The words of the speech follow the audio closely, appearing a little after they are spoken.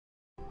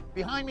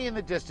Behind me in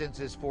the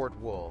distance is Fort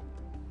Wool.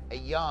 A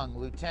young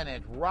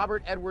Lieutenant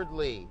Robert Edward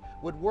Lee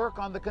would work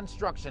on the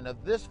construction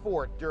of this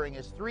fort during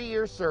his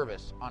 3-year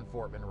service on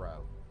Fort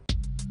Monroe.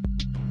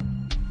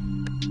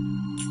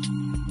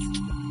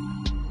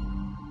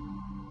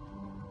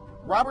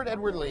 Robert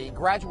Edward Lee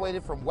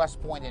graduated from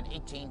West Point in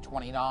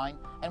 1829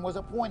 and was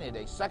appointed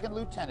a second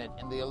lieutenant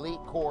in the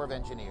elite Corps of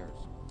Engineers.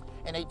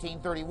 In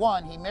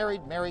 1831, he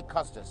married Mary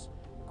Custis,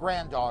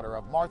 granddaughter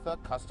of Martha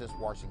Custis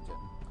Washington.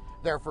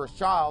 Their first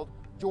child,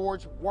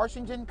 George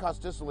Washington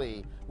Custis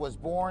Lee, was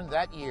born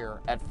that year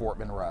at Fort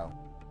Monroe.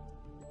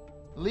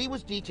 Lee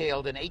was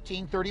detailed in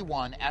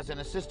 1831 as an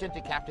assistant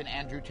to Captain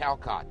Andrew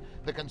Talcott,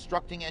 the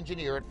constructing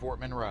engineer at Fort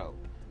Monroe.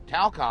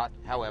 Talcott,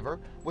 however,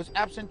 was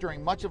absent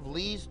during much of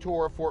Lee's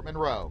tour of Fort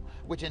Monroe,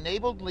 which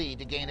enabled Lee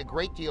to gain a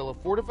great deal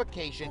of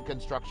fortification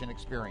construction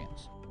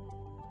experience.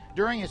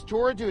 During his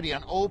tour of duty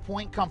on Old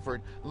Point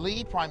Comfort,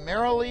 Lee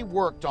primarily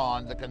worked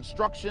on the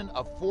construction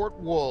of Fort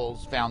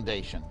Wool's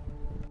foundation.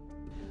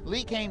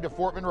 Lee came to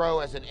Fort Monroe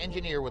as an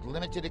engineer with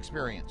limited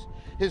experience.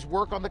 His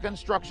work on the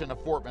construction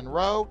of Fort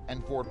Monroe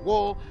and Fort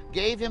Wool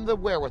gave him the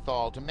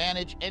wherewithal to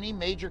manage any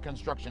major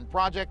construction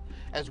project,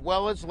 as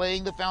well as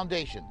laying the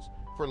foundations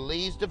for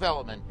Lee's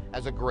development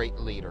as a great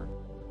leader.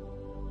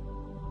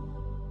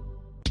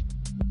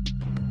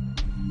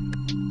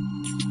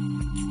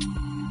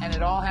 And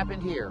it all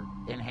happened here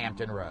in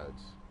Hampton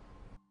Roads.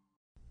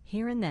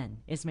 Here and Then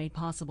is made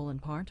possible in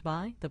part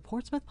by the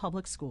Portsmouth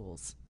Public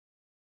Schools.